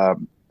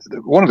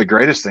 One of the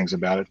greatest things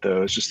about it,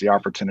 though, is just the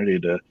opportunity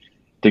to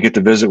get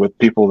to visit with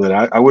people that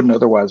I wouldn't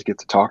otherwise get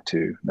to talk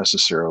to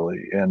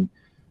necessarily, and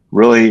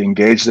really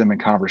engage them in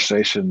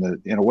conversation that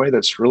in a way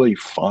that's really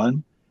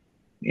fun.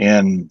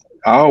 And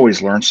I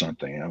always learn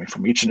something.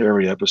 From each and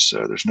every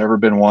episode, there's never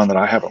been one that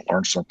I haven't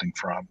learned something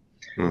from.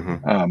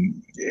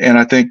 And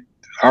I think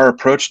our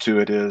approach to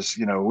it is,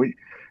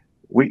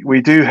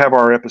 we do have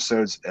our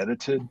episodes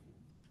edited,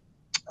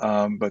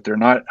 but they're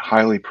not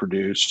highly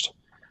produced.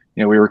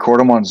 We record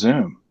them on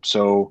Zoom.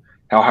 So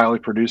how highly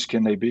produced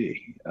can they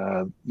be?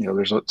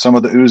 There's some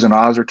of the oohs and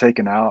ahs are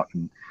taken out,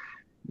 and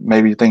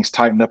maybe things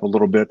tightened up a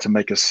little bit to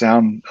make us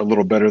sound a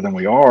little better than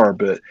we are.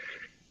 But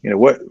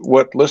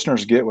what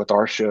listeners get with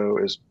our show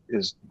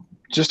is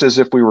just as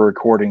if we were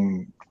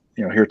recording,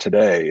 here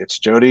today. It's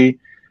Jody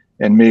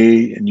and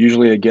me, and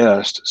usually a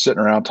guest,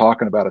 sitting around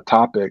talking about a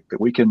topic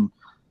that we can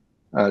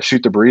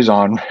shoot the breeze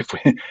on.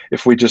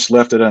 If we just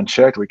left it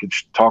unchecked, we could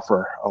talk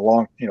for a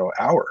long,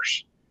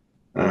 hours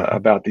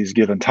about these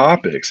given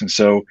topics. And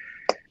so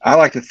I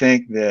like to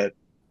think that,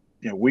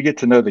 we get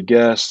to know the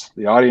guests,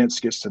 the audience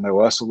gets to know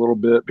us a little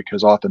bit,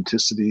 because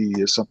authenticity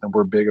is something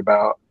we're big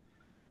about.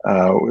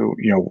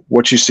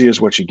 What you see is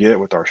what you get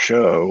with our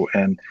show.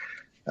 And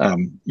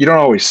you don't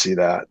always see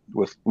that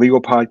with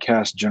legal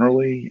podcasts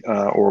generally,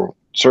 or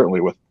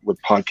certainly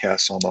with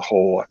podcasts on the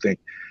whole. I think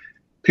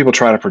people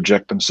try to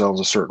project themselves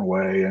a certain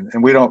way,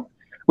 and we don't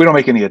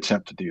make any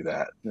attempt to do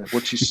that.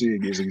 What you see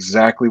is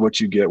exactly what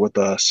you get with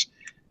us.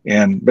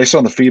 And based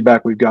on the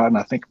feedback we've gotten,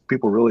 I think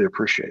people really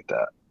appreciate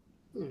that.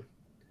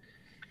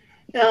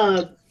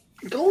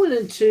 Going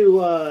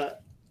into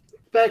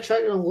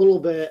backtracking a little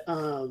bit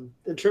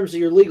in terms of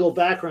your legal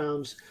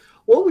backgrounds,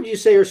 what would you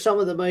say are some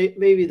of the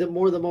maybe the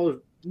most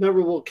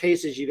memorable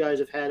cases you guys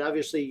have had?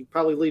 Obviously,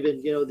 probably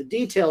leaving the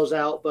details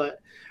out,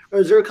 but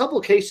is there a couple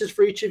of cases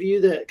for each of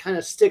you that kind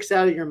of sticks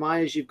out in your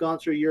mind as you've gone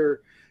through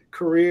your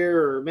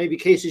career, or maybe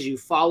cases you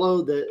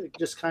followed that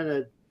just kind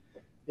of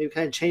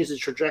changed the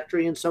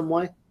trajectory in some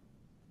way?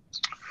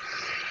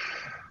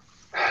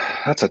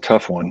 That's a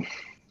tough one.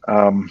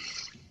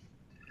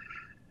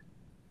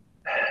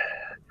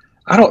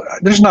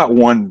 There's not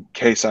one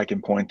case I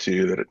can point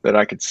to that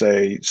I could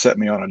say set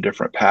me on a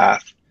different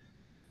path.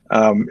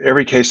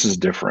 Every case is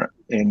different,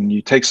 and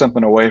you take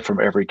something away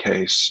from every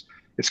case.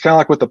 It's kind of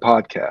like with the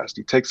podcast.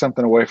 You take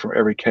something away from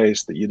every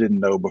case that you didn't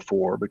know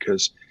before,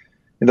 because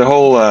the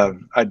whole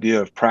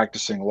idea of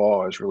practicing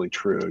law is really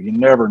true. You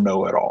never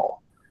know it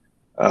all.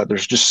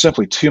 There's just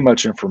simply too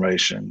much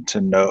information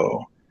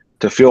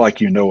to feel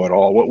like you know it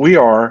all. What we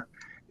are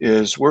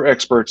is we're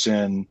experts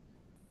in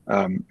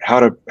how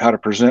to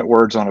present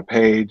words on a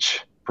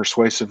page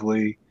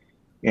persuasively,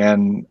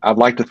 and I'd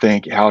like to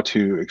think how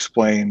to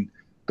explain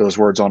those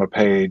words on a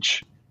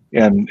page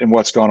and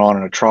what's going on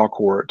in a trial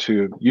court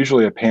to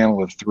usually a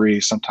panel of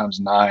 3, sometimes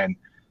 9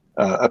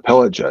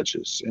 appellate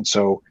judges. And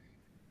so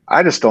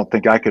I just don't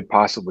think I could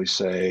possibly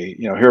say,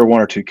 here are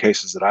 1 or 2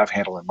 cases that I've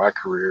handled in my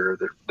career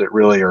that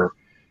really are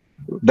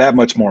that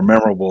much more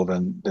memorable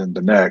than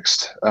the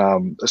next,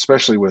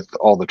 especially with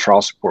all the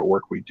trial support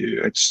work we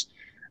do.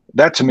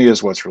 That to me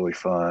is what's really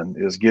fun,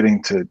 is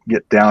getting to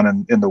get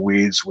down in the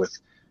weeds with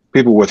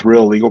people with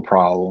real legal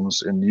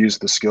problems and use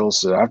the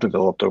skills that I've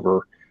developed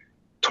over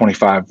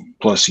 25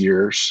 plus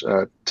years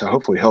to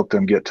hopefully help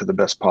them get to the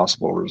best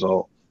possible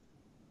result.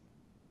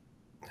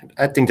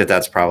 I think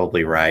that's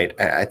probably right.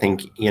 I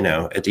think,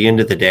 at the end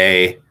of the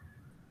day,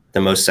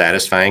 the most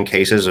satisfying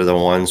cases are the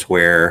ones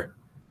where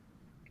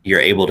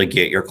you're able to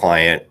get your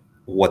client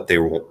what they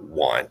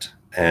want.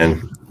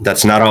 And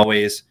that's not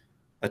always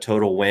a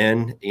total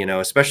win,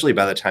 especially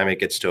by the time it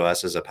gets to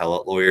us as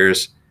appellate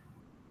lawyers.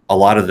 A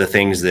lot of the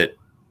things that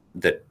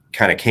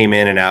kind of came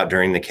in and out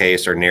during the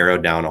case are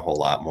narrowed down a whole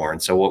lot more.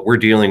 And so what we're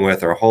dealing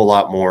with are a whole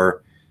lot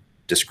more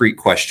discrete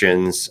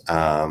questions,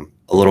 a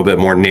little bit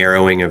more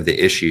narrowing of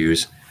the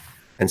issues.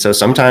 And so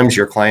sometimes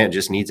your client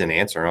just needs an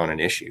answer on an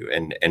issue,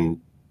 and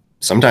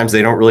sometimes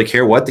they don't really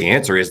care what the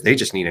answer is. They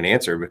just need an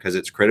answer because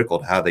it's critical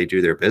to how they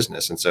do their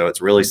business. And so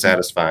it's really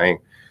satisfying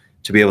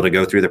to be able to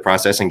go through the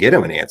process and get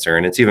them an answer.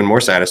 And it's even more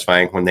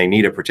satisfying when they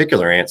need a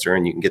particular answer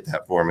and you can get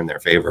that for them in their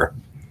favor.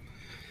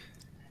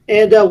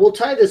 And we'll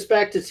tie this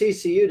back to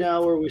TCU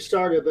now, where we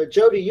started. But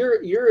Jody,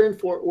 you're in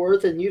Fort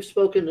Worth, and you've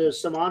spoken to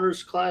some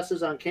honors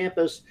classes on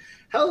campus.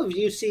 How have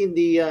you seen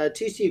the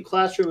TCU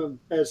classroom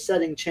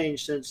setting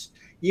change since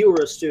you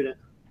were a student?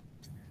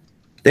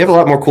 They have a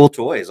lot more cool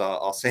toys.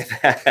 I'll say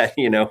that.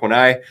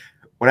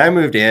 When I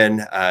moved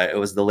in, it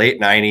was the late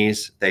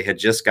 90s. They had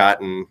just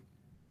gotten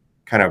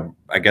kind of,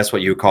 I guess,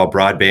 what you would call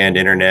broadband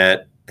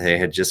internet. They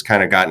had just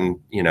kind of gotten,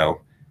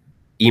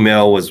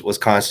 email was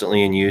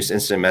constantly in use,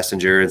 instant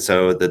messenger. And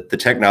so the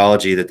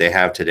technology that they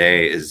have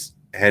today is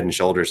head and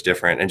shoulders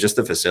different. And just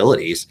the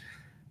facilities,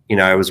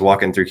 I was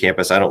walking through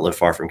campus. I don't live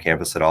far from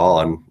campus at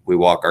all. And we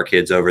walk our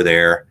kids over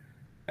there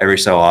every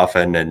so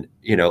often. And,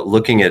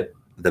 looking at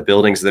the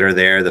buildings that are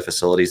there, the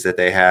facilities that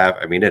they have,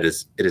 I mean, it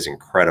is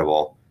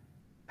incredible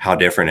how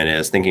different it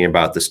is. Thinking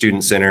about the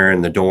student center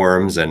and the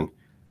dorms. And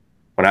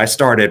when I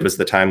started was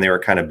the time they were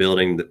kind of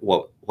building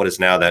what is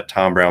now that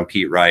Tom Brown,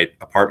 Pete Wright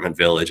apartment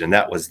village. And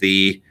that was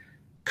the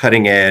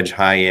cutting edge,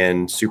 high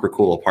end, super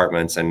cool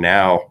apartments. And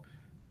now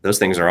those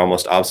things are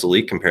almost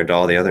obsolete compared to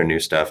all the other new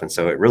stuff. And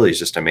so it really is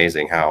just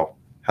amazing how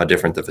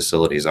different the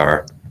facilities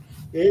are.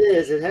 It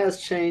is. It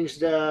has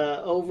changed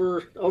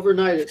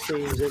overnight, it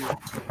seems.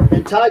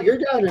 And Todd, you're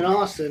down in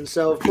Austin.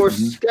 So, of course,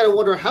 you got to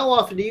wonder, how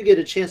often do you get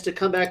a chance to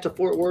come back to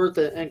Fort Worth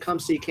and come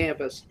see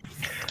campus?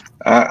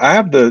 I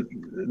have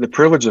the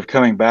privilege of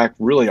coming back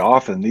really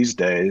often these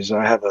days.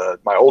 I have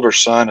my older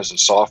son is a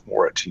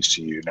sophomore at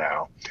TCU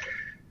now.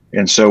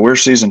 And so we're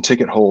season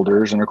ticket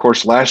holders. And of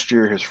course, last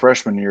year, his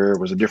freshman year,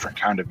 was a different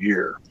kind of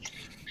year.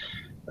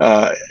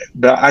 But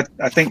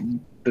I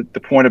think the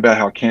point about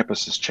how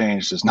campus has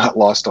changed is not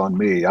lost on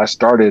me. I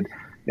started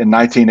in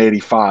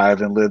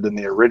 1985 and lived in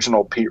the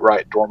original Pete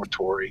Wright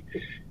dormitory,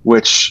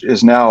 which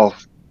is now,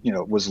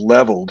 was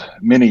leveled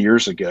many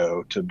years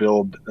ago to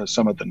build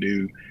some of the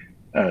new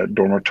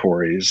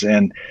dormitories.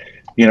 And,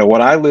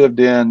 what I lived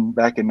in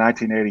back in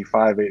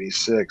 1985,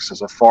 86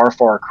 is a far,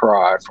 far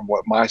cry from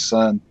what my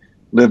son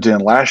lived in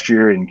last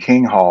year in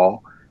King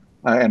Hall,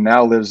 and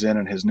now lives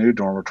in his new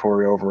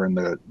dormitory over in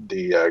the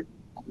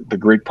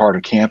Greek part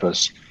of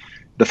campus.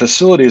 The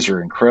facilities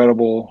are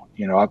incredible.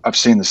 I've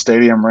seen the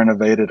stadium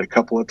renovated a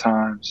couple of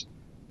times.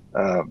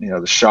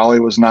 The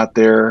Shawley was not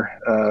there,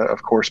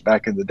 of course,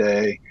 back in the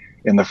day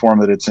in the form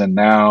that it's in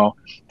now.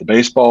 The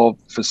baseball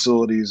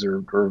facilities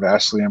are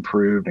vastly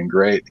improved and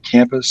great. The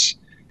campus,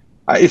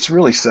 it's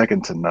really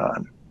second to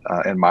none,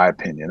 in my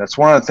opinion. That's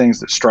one of the things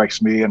that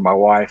strikes me and my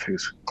wife,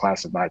 who's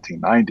class of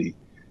 1990.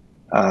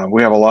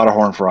 We have a lot of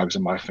Horned Frogs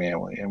in my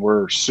family, and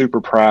we're super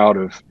proud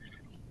of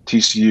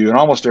TCU in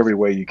almost every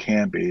way you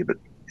can be. But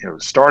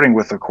starting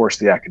with, of course,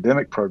 the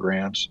academic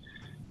programs,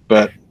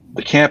 but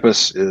the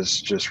campus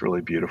is just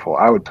really beautiful.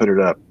 I would put it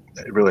up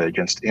really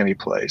against any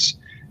place.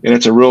 And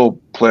it's a real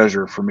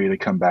pleasure for me to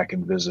come back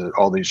and visit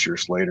all these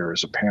years later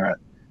as a parent,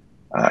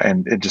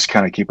 and just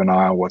kind of keep an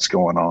eye on what's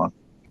going on.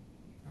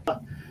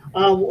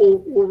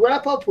 We'll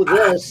wrap up with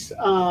this.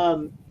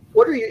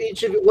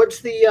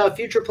 What's the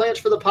future plans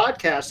for the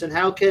podcast, and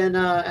how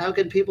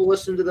can people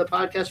listen to the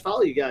podcast,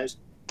 follow you guys?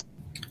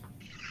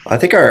 I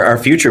think our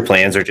future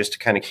plans are just to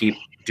kind of keep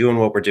doing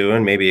what we're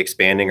doing, maybe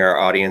expanding our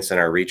audience and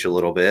our reach a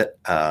little bit,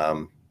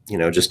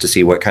 just to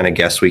see what kind of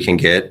guests we can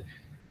get.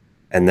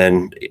 And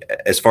then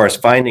as far as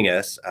finding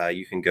us,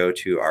 you can go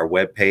to our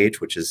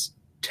webpage, which is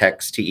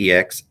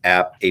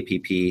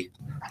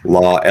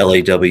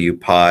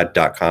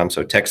TexAppLawPod.com.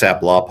 So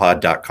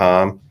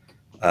TexAppLawPod.com.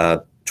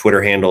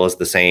 Twitter handle is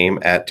the same,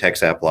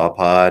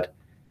 @TexAppLawPod.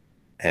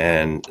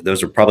 And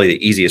those are probably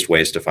the easiest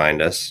ways to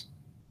find us.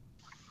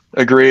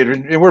 Agreed.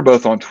 And we're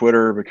both on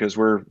Twitter because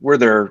we're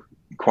there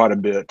quite a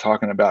bit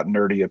talking about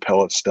nerdy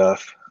appellate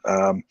stuff.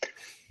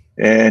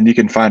 And you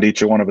can find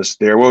each one of us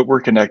there.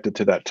 We're connected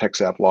to that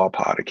TexApp Law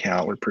Pod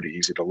account. We're pretty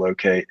easy to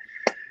locate.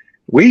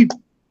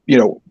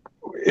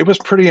 It was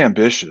pretty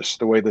ambitious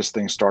the way this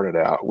thing started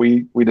out.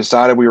 We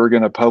decided we were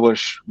going to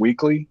publish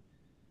weekly,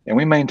 and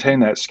we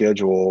maintained that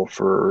schedule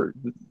for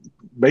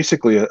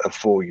basically a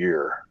full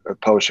year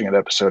of publishing an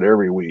episode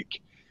every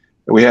week.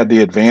 We had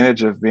the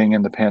advantage of being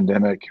in the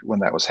pandemic when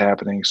that was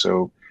happening.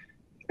 So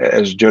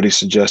as Jody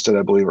suggested,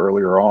 I believe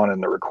earlier on in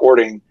the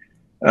recording,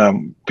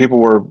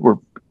 people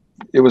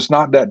it was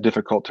not that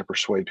difficult to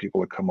persuade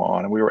people to come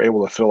on, and we were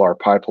able to fill our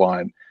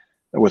pipeline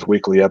with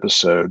weekly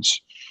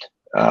episodes.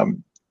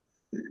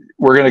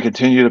 We're going to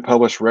continue to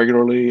publish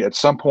regularly. At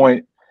some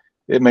point,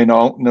 it may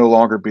no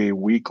longer be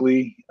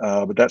weekly,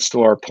 but that's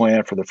still our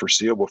plan for the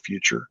foreseeable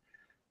future.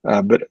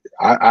 But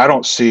I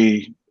don't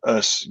see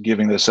us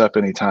giving this up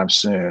anytime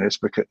soon. It's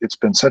because it's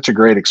been such a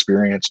great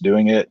experience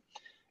doing it.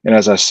 And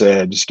as I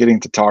said, just getting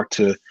to talk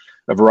to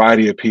a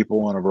variety of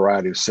people in a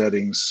variety of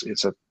settings.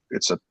 It's a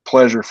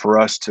pleasure for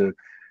us to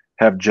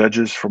have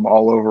judges from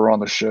all over on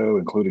the show,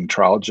 including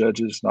trial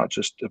judges, not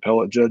just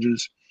appellate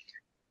judges,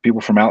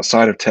 people from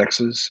outside of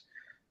Texas.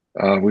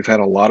 We've had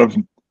a lot of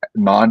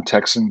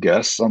non-Texan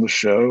guests on the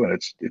show,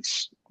 and it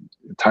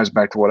ties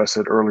back to what I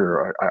said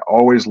earlier. I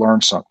always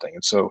learn something.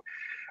 And so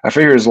I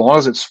figure as long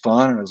as it's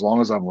fun and as long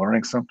as I'm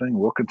learning something,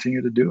 we'll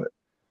continue to do it.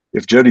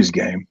 If Jody's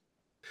game.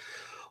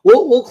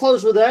 We'll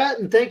close with that,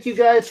 and thank you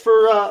guys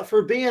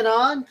for being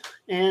on.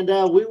 And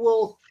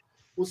we'll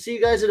see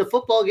you guys at a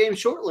football game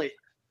shortly.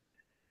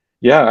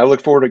 Yeah, I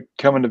look forward to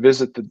coming to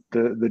visit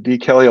the D.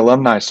 Kelly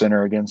Alumni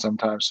Center again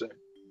sometime soon.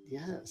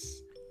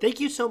 Yes. Thank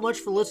you so much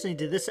for listening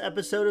to this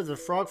episode of the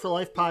Frog for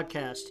Life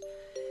podcast.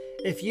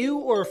 If you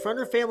or a friend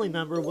or family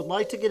member would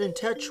like to get in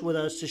touch with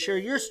us to share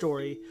your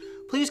story,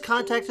 please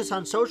contact us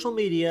on social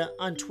media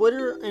on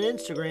Twitter and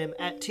Instagram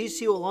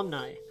 @TCU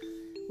Alumni.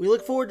 We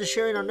look forward to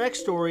sharing our next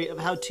story of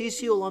how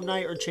TCU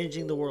alumni are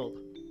changing the world.